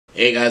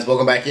Hey guys,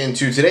 welcome back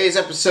into today's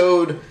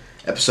episode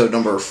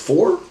number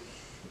 4. I want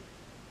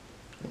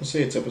to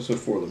say it's episode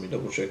 4. Let me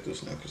double check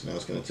this now, because now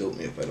it's going to tilt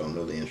me if I don't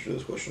know the answer to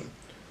this question.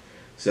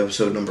 It's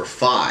episode number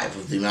 5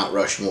 of the Mount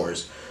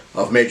Rushmores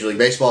of Major League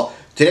Baseball.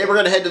 Today we're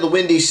going to head to the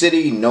Windy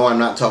City. No, I'm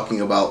not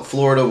talking about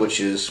Florida, which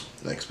is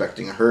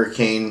expecting a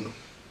hurricane.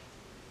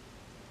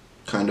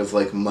 Kind of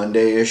like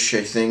Monday-ish,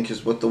 I think,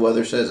 is what the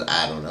weather says.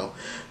 I don't know.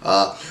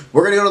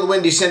 We're going to go to the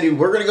Windy City.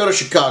 We're going to go to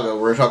Chicago.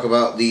 We're going to talk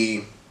about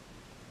the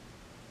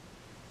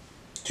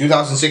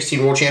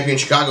 2016 World Champion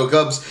Chicago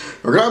Cubs.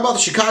 We're going to talk about the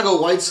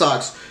Chicago White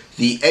Sox,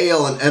 the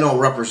AL and NL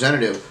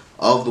representative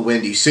of the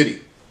Windy City.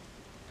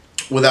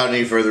 Without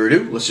any further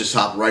ado, let's just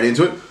hop right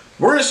into it.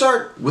 We're going to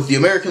start with the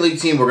American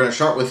League team. We're going to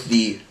start with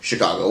the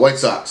Chicago White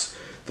Sox.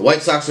 The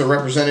White Sox are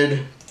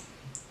represented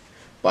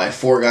by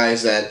 4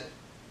 guys that,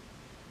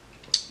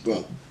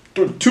 well,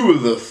 2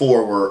 of the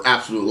 4 were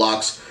absolute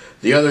locks.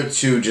 The other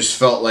 2 just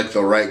felt like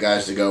the right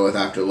guys to go with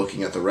after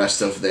looking at the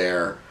rest of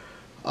their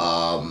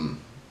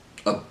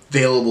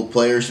available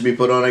players to be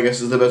put on, I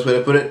guess is the best way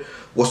to put it.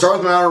 We'll start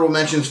with my honorable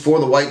mentions for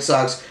the White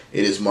Sox.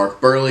 It is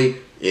Mark Burley,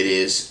 it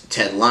is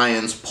Ted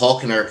Lyons, Paul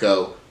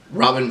Konerko,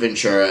 Robin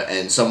Ventura,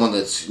 and someone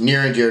that's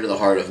near and dear to the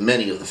heart of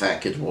many of the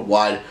fat kids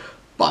worldwide,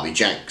 Bobby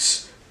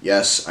Jenks.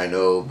 Yes, I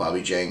know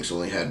Bobby Jenks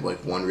only had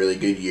like one really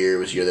good year. It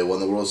was the year they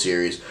won the World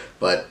Series,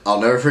 but I'll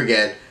never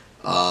forget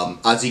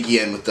Ozzie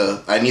Guillen with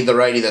the "I need the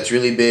righty that's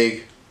really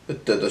big,"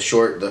 the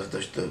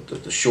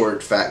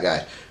short fat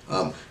guy.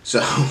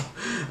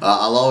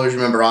 I'll always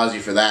remember Ozzie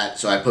for that,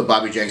 so I put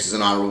Bobby Jenks as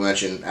an honorable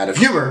mention out of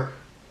humor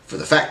for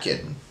the fat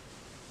kid.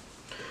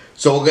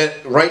 So we'll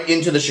get right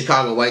into the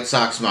Chicago White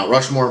Sox Mount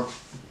Rushmore.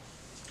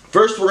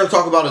 First, we're going to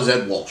talk about is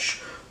Ed Walsh.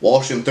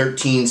 Walsh, in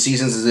 13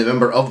 seasons as a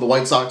member of the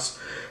White Sox,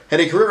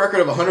 had a career record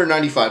of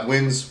 195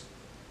 wins,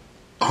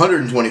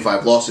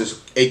 125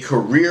 losses, a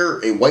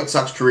White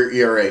Sox career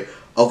ERA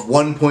of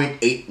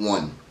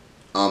 1.81.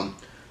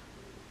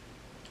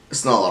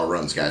 It's not a lot of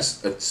runs,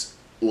 guys. It's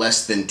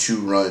less than 2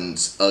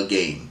 runs a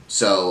game.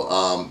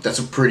 So that's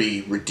a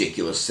pretty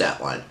ridiculous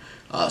stat line.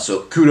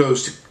 So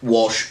kudos to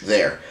Walsh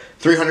there.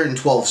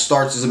 312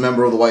 starts as a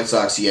member of the White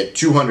Sox. He had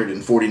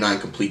 249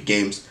 complete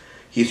games.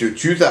 He threw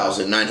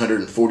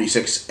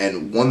 2,946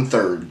 and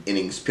 1/3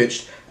 innings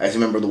pitched as a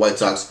member of the White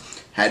Sox.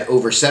 Had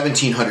over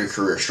 1,700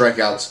 career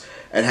strikeouts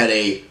and had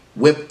a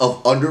whip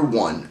of under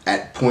 1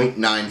 at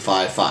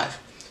 .955.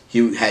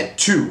 He had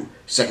 2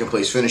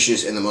 second-place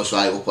finishes in the Most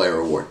Valuable Player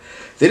award.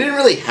 They didn't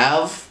really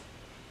have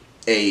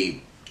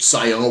a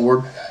Cy Young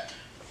award,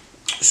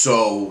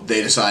 so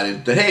they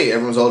decided that, hey,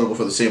 everyone's eligible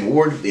for the same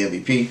award, the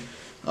MVP.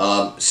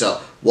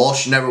 So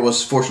Walsh never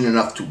was fortunate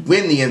enough to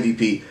win the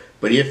MVP,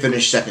 but he had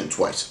finished second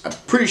twice. I'm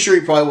pretty sure he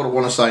probably would have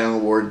won a Cy Young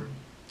award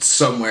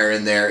somewhere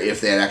in there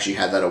if they had actually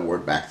had that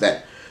award back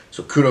then.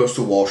 So kudos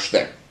to Walsh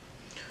there.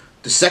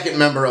 The second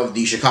member of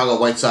the Chicago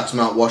White Sox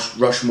Mount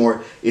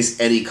Rushmore is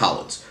Eddie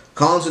Collins.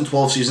 Collins, in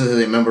 12 seasons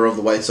as a member of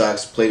the White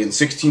Sox, played in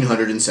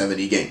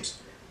 1,670 games.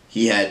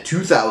 He had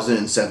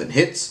 2,007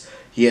 hits.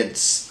 He had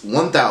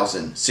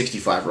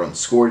 1,065 runs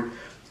scored,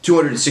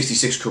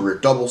 266 career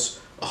doubles,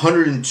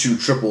 102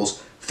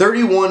 triples,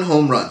 31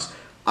 home runs.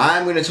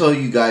 I'm going to tell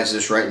you guys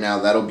this right now.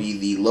 That'll be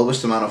the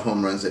lowest amount of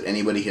home runs that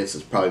anybody hits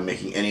that's probably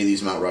making any of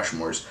these Mount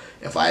Rushmores,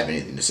 if I have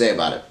anything to say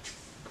about it.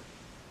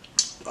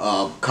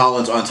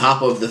 Collins, on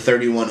top of the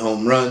 31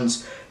 home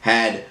runs,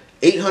 had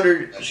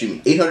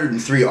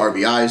 803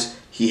 RBIs.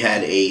 He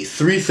had a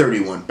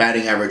 .331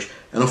 batting average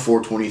and a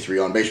 .423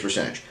 on-base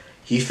percentage.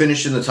 He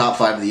finished in the top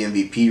 5 of the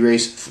MVP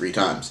race 3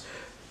 times.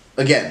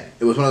 Again,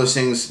 it was one of those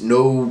things,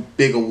 no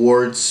big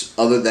awards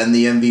other than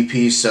the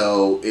MVP,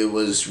 so it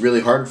was really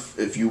hard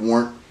if you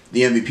weren't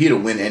the MVP to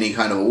win any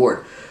kind of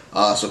award.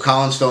 So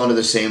Collins fell into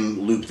the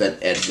same loop that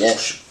Ed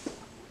Walsh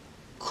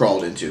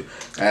crawled into,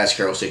 as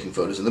Carol's taking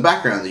photos in the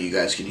background that you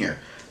guys can hear.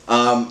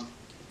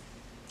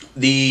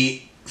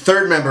 The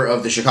third member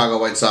of the Chicago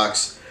White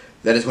Sox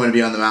that is going to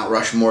be on the Mount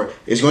Rushmore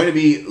is going to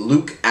be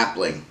Luke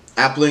Appling.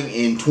 Appling,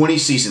 in 20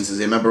 seasons as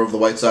a member of the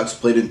White Sox,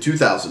 played in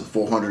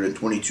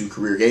 2,422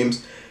 career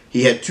games.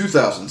 He had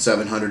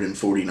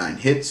 2,749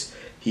 hits.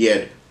 He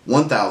had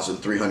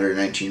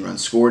 1,319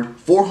 runs scored,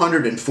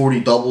 440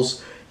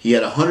 doubles. He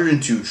had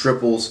 102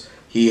 triples.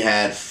 He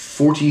had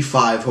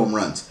 45 home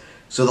runs.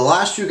 So the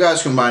last 2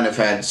 guys combined have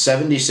had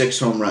 76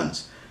 home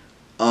runs.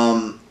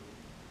 I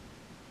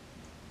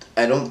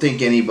don't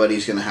think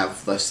anybody's going to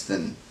have less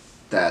than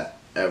that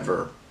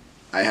ever.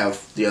 I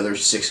have the other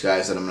 5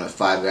 guys that I'm going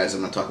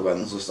to talk about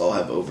in this list all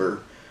have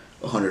over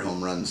 100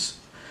 home runs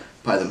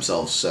by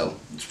themselves. So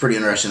it's pretty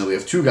interesting that we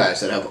have 2 guys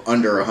that have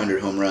under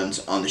 100 home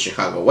runs on the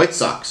Chicago White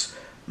Sox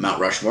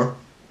Mount Rushmore.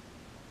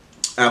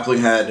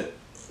 Appling had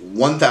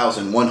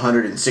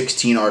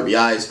 1,116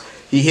 RBIs.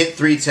 He hit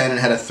 .310 and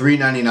had a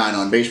 .399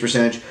 on-base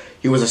percentage.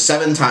 He was a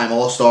 7-time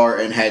All-Star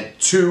and had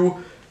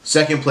 2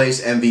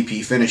 second-place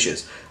MVP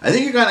finishes. I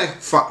think you're kind of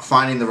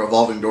finding the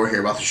revolving door here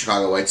about the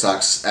Chicago White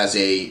Sox as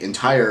a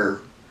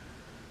entire,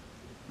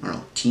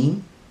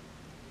 team,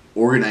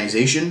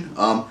 organization.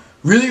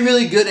 Really,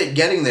 really good at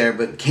getting there,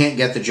 but can't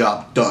get the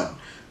job done.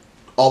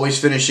 always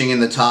finishing in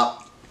the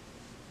top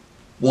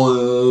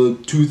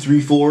 1, 2,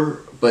 3,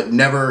 4, but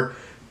never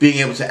being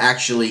able to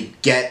actually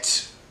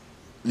get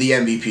the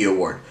MVP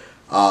award.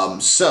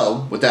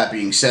 So, with that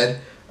being said,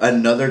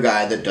 another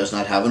guy that does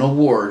not have an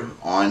award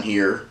on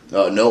here.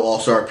 No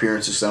All-Star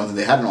appearances. I don't think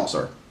they had an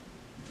All-Star.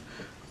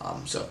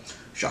 So,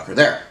 shocker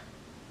there.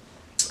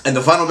 And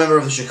the final member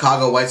of the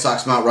Chicago White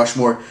Sox Mount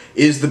Rushmore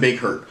is the Big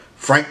Hurt,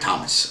 Frank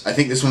Thomas. I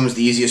think this one was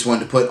the easiest one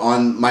to put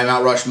on my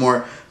Mount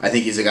Rushmore. I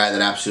think he's a guy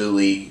that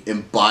absolutely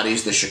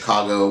embodies the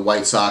Chicago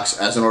White Sox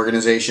as an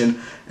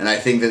organization, and I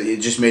think that it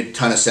just made a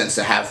ton of sense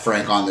to have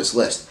Frank on this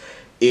list.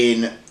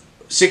 In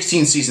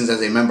 16 seasons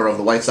as a member of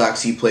the White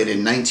Sox, he played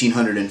in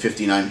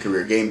 1,959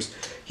 career games.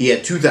 He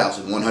had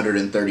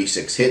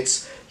 2,136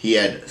 hits. He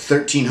had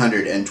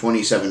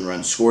 1,327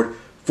 runs scored,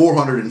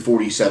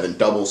 447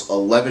 doubles,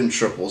 11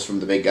 triples from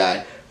the big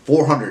guy,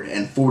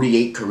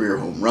 448 career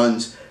home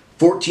runs,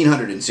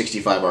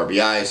 1,465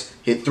 RBIs,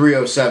 hit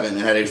 .307, and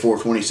had a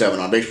 .427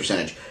 on base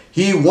percentage.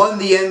 He won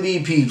the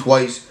MVP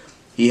twice.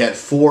 He had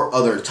 4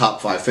 other top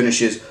 5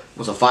 finishes,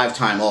 was a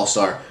 5-time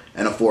All-Star,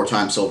 and a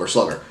 4-time Silver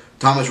Slugger.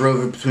 Thomas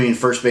rode between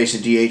first base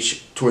and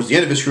DH towards the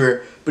end of his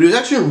career, but he was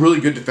actually a really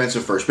good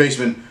defensive first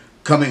baseman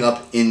coming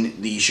up in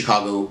the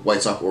Chicago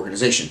White Sox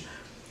organization.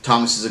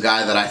 Thomas is a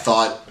guy that I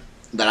thought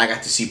that I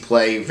got to see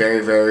play very,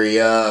 very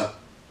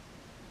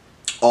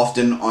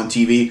often on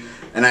TV,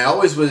 and I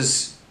always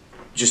was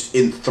just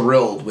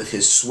enthralled with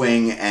his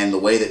swing and the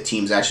way that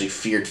teams actually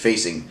feared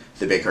facing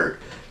the Big Hurt.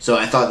 So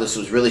I thought this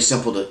was really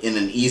simple in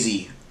an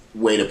easy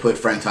way to put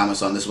Frank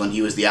Thomas on this one.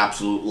 He was the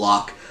absolute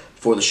lock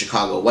for the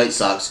Chicago White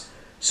Sox.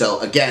 So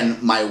again,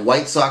 my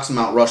White Sox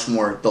Mount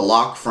Rushmore, the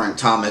lock, Frank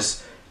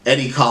Thomas,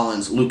 Eddie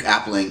Collins, Luke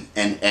Appling,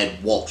 and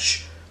Ed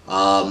Walsh.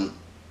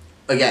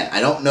 Again,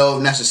 I don't know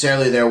if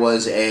necessarily there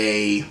was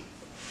a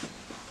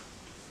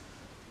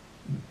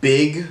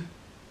big,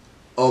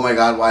 oh my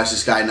god, why is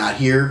this guy not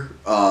here?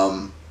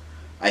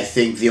 I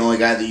think the only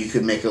guy that you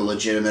could make a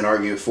legitimate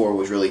argument for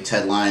was really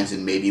Ted Lyons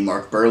and maybe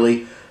Mark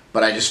Burley.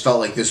 But I just felt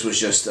like this was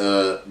just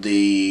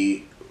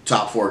the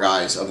top 4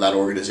 guys of that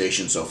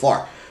organization so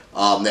far.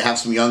 They have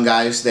some young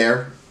guys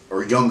there,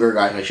 or younger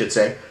guys, I should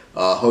say.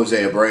 Jose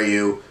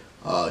Abreu,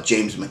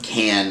 James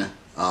McCann,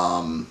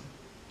 Yoan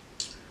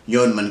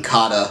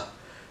Moncada.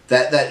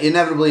 That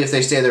inevitably, if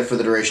they stay there for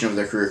the duration of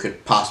their career,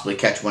 could possibly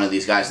catch one of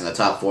these guys in the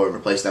top 4 and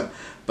replace them.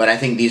 But I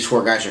think these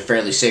 4 guys are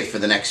fairly safe for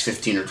the next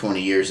 15 or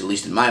 20 years, at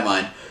least in my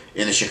mind,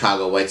 in the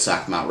Chicago White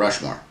Sox Mount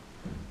Rushmore.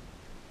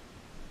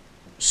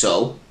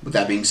 So, with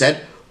that being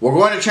said, we're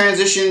going to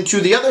transition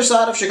to the other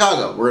side of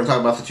Chicago. We're going to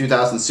talk about the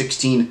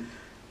 2016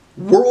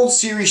 World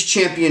Series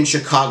champion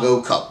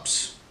Chicago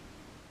Cubs.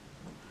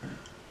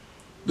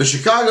 The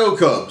Chicago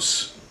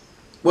Cubs,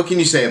 what can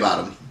you say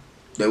about them?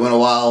 They went a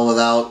while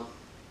without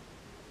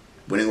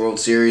winning World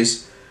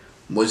Series.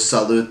 Was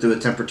Salud through a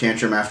temper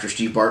tantrum after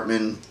Steve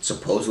Bartman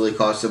supposedly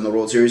cost them the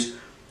World Series?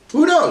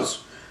 Who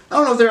knows? I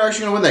don't know if they're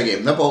actually going to win that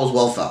game. That ball was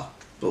well foul.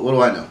 But what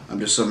do I know? I'm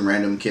just some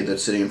random kid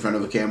that's sitting in front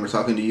of a camera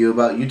talking to you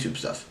about YouTube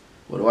stuff.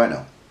 What do I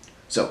know?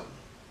 So,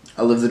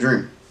 I live the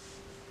dream.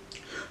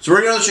 So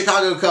we're going to the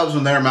Chicago Cubs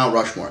when they're Mount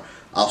Rushmore.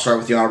 I'll start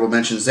with the honorable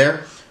mentions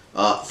there.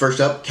 First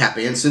up, Cap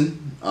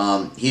Anson.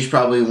 He's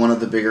probably one of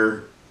the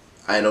bigger,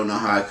 I don't know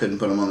how I couldn't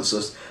put him on this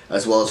list,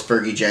 as well as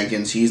Fergie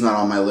Jenkins. He's not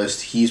on my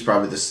list. He's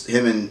probably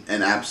him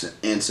and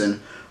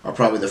Anson are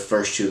probably the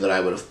first 2 that I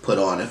would have put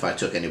on if I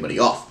took anybody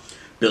off.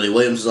 Billy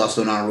Williams is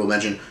also an honorable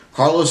mention.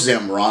 Carlos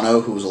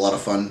Zambrano, who was a lot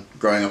of fun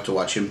growing up to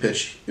watch him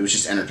pitch. It was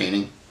just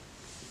entertaining.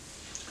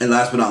 And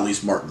last but not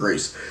least, Mark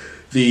Grace.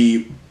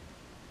 The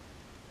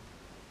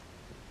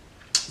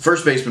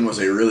first baseman was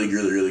a really,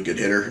 really, really good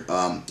hitter.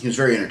 He was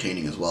very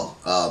entertaining as well.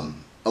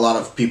 A lot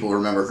of people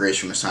remember Grace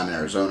from his time in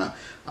Arizona.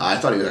 I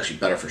thought he was actually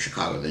better for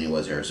Chicago than he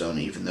was Arizona,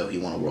 even though he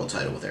won a world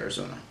title with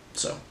Arizona.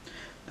 So,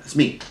 that's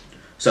me.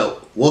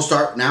 So, we'll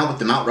start now with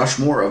the Mount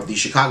Rushmore of the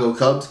Chicago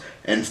Cubs.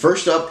 And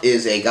first up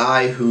is a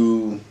guy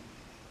who,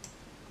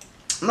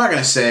 I'm not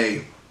going to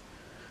say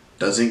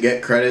doesn't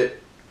get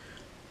credit,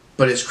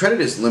 but his credit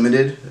is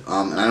limited,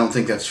 and I don't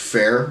think that's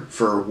fair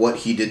for what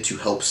he did to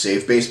help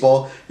save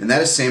baseball, and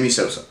that is Sammy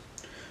Sosa.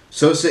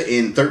 Sosa,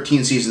 in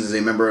 13 seasons as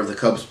a member of the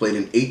Cubs, played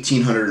in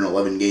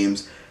 1,811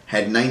 games,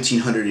 had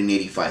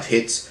 1,985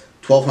 hits,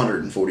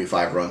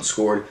 1,245 runs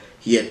scored.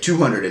 He had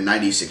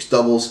 296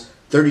 doubles,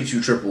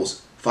 32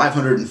 triples,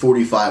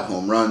 545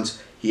 home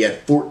runs. He had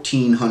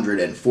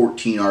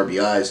 1,414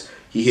 RBIs.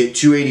 He hit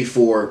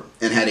 .284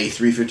 and had a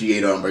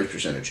 .358 on base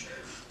percentage.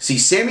 See,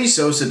 Sammy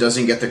Sosa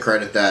doesn't get the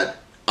credit that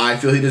I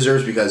feel he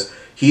deserves because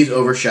he's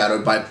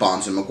overshadowed by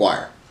Bonds and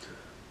McGwire.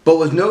 But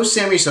with no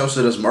Sammy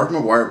Sosa, does Mark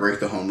McGwire break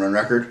the home run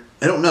record?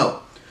 I don't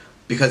know.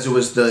 Because it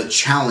was the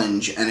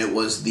challenge and it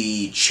was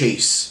the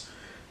chase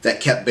that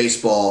kept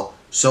baseball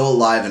so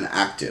alive and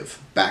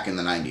active back in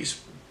the 90s.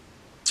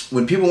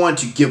 When people wanted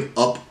to give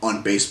up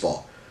on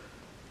baseball,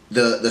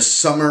 the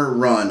summer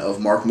run of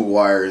Mark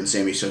McGwire and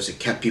Sammy Sosa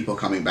kept people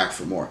coming back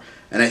for more.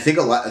 And I think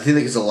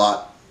it's a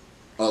lot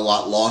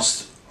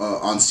lost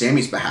on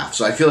Sammy's behalf.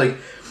 So I feel like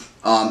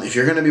if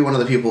you're going to be one of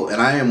the people,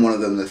 and I am one of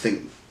them that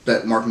think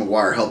that Mark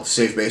McGwire helped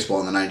save baseball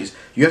in the 90s,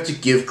 you have to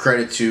give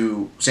credit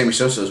to Sammy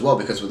Sosa as well,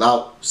 because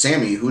without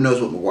Sammy, who knows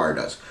what McGwire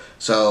does.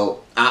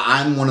 So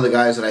I'm one of the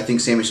guys that I think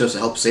Sammy Sosa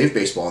helped save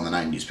baseball in the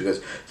 90s,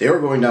 because they were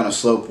going down a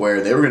slope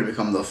where they were going to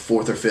become the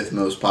 4th or 5th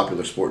most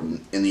popular sport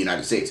in the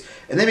United States.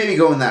 And they may be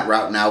going that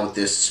route now with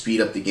this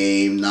speed up the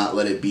game, not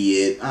let it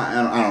be it.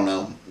 I don't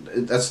know.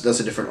 That's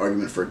a different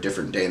argument for a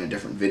different day and a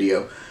different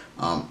video.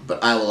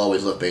 But I will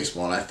always love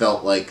baseball, and I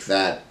felt like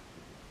that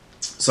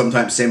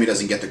sometimes Sammy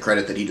doesn't get the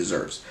credit that he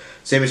deserves.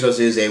 Sammy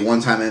Sosa is a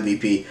one-time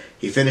MVP.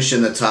 He finished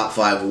in the top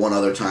 5 one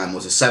other time,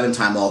 was a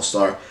 7-time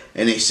All-Star,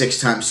 and a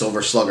 6-time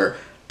Silver Slugger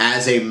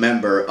as a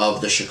member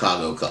of the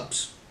Chicago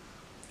Cubs.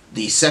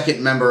 The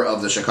second member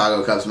of the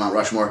Chicago Cubs, Mount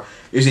Rushmore,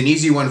 is an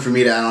easy one for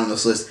me to add on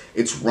this list.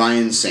 It's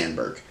Ryne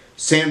Sandberg.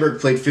 Sandberg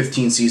played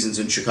 15 seasons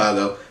in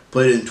Chicago,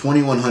 played in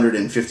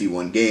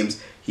 2,151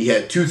 games. He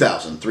had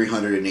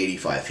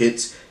 2,385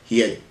 hits. He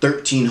had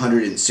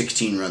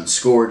 1,316 runs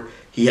scored.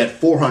 He had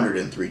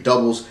 403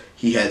 doubles.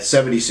 He had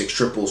 76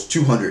 triples,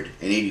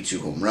 282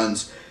 home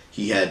runs.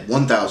 He had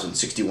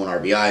 1,061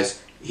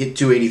 RBIs, hit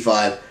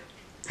 285,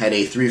 had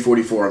a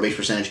 344 on base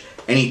percentage,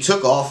 and he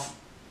took off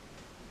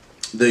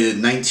the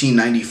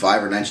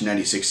 1995 or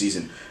 1996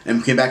 season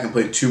and came back and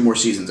played 2 more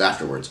seasons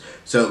afterwards.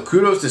 So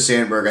kudos to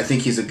Sandberg. I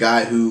think he's a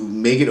guy who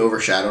may get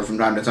overshadowed from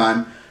time to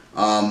time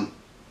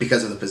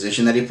because of the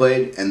position that he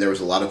played, and there was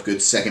a lot of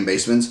good second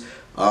basemen.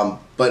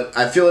 But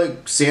I feel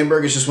like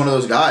Sandberg is just one of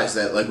those guys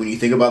that, like, when you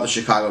think about the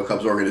Chicago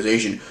Cubs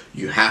organization,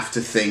 you have to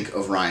think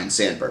of Ryne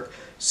Sandberg.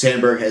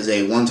 Sandberg has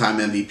a one-time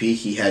MVP.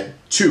 He had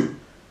 2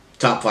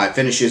 top 5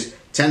 finishes,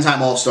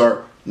 10-time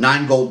All-Star,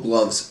 9 Gold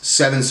Gloves,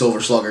 7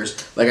 Silver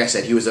Sluggers. Like I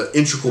said, he was an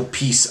integral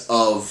piece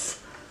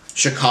of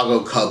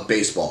Chicago Cub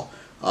baseball.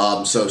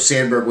 So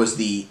Sandberg was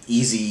the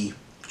easy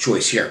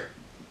choice here.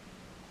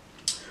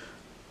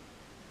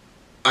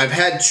 I've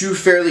had 2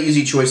 fairly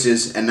easy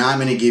choices, and now I'm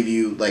going to give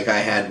you, like I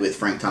had with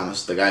Frank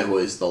Thomas, the guy who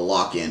is the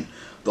lock-in.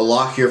 The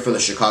lock here for the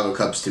Chicago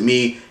Cubs, to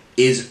me,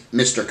 is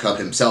Mr. Cub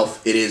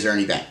himself. It is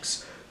Ernie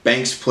Banks.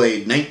 Banks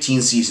played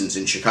 19 seasons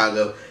in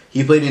Chicago.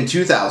 He played in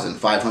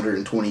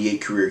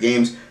 2,528 career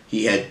games.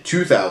 He had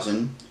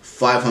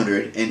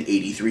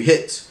 2,583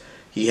 hits.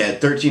 He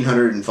had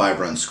 1,305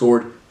 runs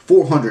scored,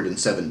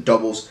 407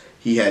 doubles.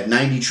 He had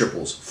 90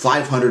 triples,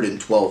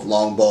 512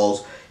 long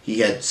balls.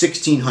 He had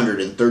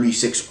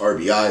 1,636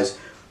 RBIs.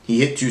 He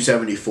hit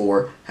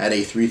 274, had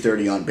a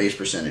 330 on base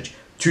percentage.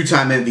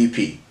 2-time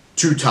MVP,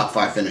 2 top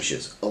 5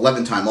 finishes,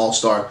 11-time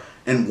All-Star,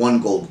 and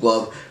 1 Gold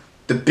Glove.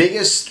 The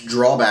biggest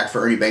drawback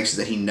for Ernie Banks is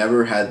that he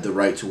never had the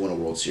right to win a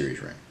World Series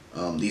ring.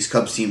 These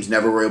Cubs teams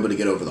never were able to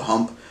get over the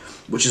hump,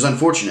 which is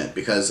unfortunate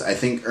because I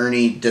think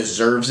Ernie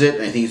deserves it,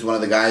 and I think he's one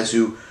of the guys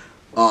who,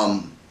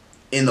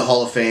 in the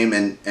Hall of Fame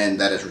and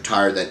that is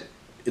retired, that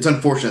it's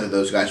unfortunate that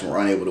those guys were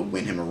unable to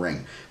win him a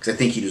ring, because I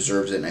think he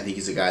deserves it, and I think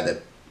he's a guy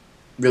that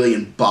really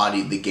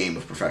embodied the game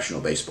of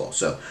professional baseball.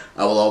 So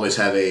I will always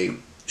have a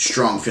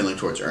strong feeling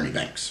towards Ernie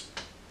Banks.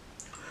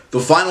 The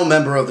final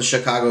member of the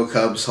Chicago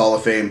Cubs Hall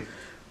of Fame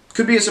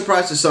could be a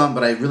surprise to some,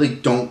 but I really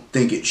don't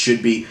think it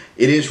should be.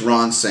 It is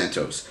Ron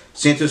Santos.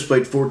 Santos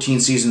played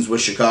 14 seasons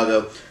with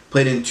Chicago,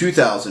 played in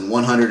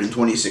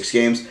 2,126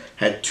 games,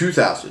 had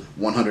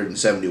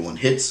 2,171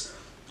 hits,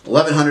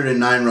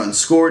 1,109 runs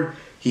scored.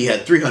 He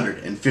had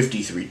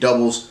 353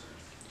 doubles.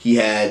 He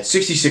had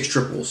 66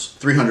 triples,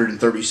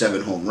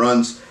 337 home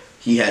runs.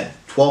 He had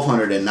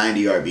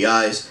 1,290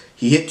 RBIs.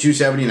 He hit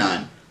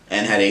 279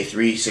 and had a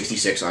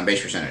 366 on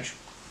base percentage.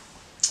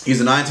 He's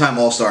a 9-time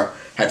All-Star,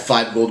 had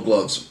 5 Gold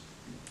Gloves,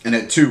 and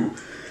had 2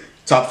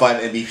 top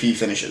 5 MVP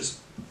finishes.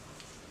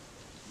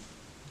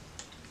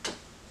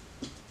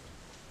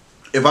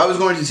 If I was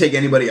going to take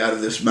anybody out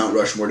of this Mount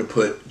Rushmore to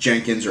put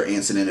Jenkins or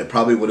Anson in, it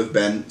probably would have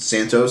been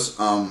Santos.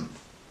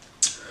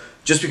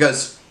 Just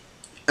because,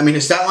 I mean,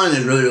 his stat line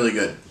is really, really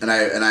good, and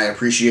I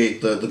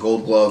appreciate the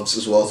Gold Gloves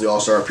as well as the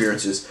All-Star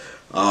appearances.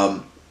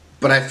 But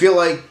I feel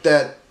like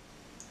that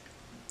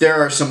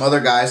there are some other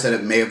guys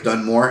that may have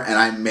done more, and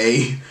I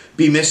may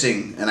be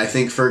missing, and I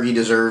think Fergie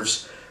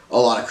deserves a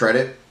lot of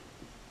credit.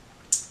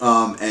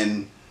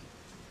 And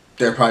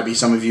there'll probably be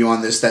some of you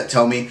on this that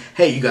tell me,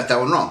 hey, you got that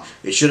one wrong.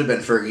 It should have been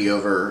Fergie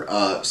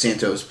over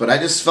Santos, but I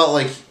just felt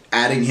like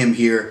adding him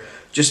here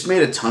just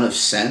made a ton of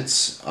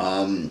sense.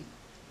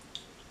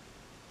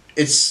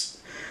 This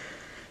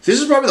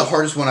is probably the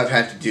hardest one I've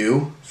had to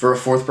do for a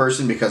 4th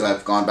person because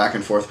I've gone back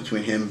and forth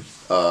between him,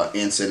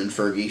 Anson, and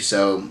Fergie.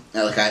 So,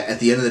 at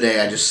the end of the day,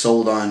 I just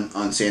sold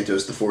on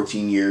Santos. The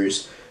 14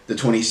 years, the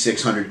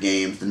 2,600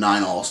 games, the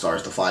 9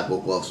 All-Stars, the 5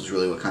 Gold Gloves was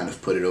really what kind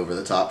of put it over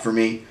the top for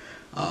me.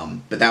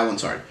 But that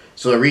one's hard.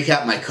 So to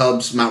recap my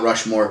Cubs, Mount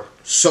Rushmore: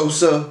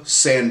 Sosa,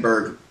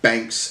 Sandberg,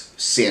 Banks,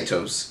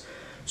 Santos.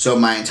 So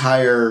my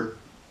entire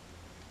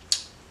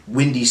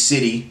Windy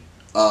City,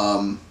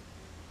 as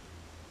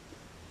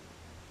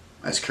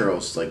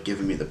Carol's like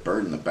giving me the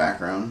bird in the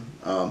background.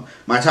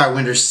 My entire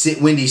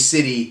Windy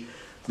City,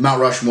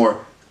 Mount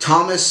Rushmore: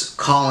 Thomas,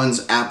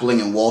 Collins,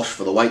 Appling, and Walsh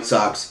for the White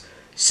Sox,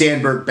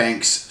 Sandberg,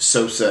 Banks,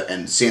 Sosa,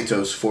 and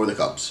Santos for the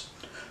Cubs.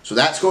 So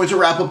that's going to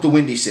wrap up the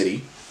Windy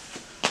City.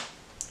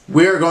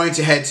 we're going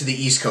to head to the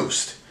East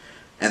Coast.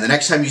 And the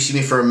next time you see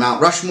me for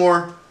Mount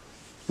Rushmore,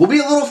 we'll be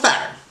a little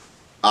fatter.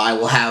 I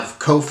will have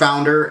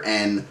co-founder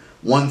and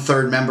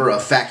 1/3 member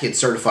of Fat Kid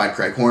Certified,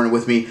 Craig Horner,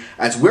 with me,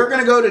 as we're going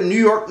to go to New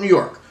York, New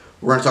York.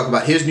 We're going to talk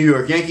about his New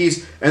York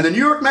Yankees and the New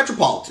York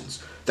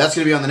Metropolitans. That's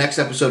going to be on the next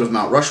episode of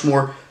Mount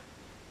Rushmore.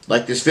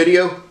 Like this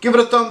video, give it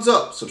a thumbs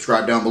up,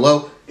 subscribe down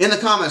below. In the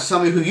comments,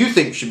 tell me who you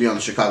think should be on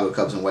the Chicago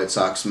Cubs and White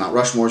Sox Mount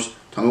Rushmores.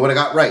 Tell me what I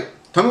got right.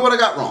 Tell me what I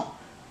got wrong.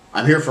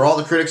 I'm here for all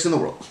the critics in the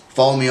world.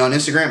 Follow me on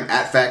Instagram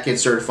at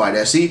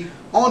fatkidcertifiedse,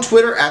 on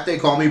Twitter at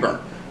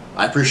TheyCallMeBurn.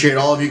 I appreciate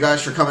all of you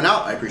guys for coming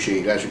out. I appreciate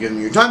you guys for giving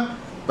me your time.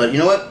 But you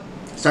know what?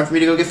 It's time for me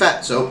to go get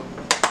fat, so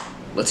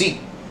let's eat.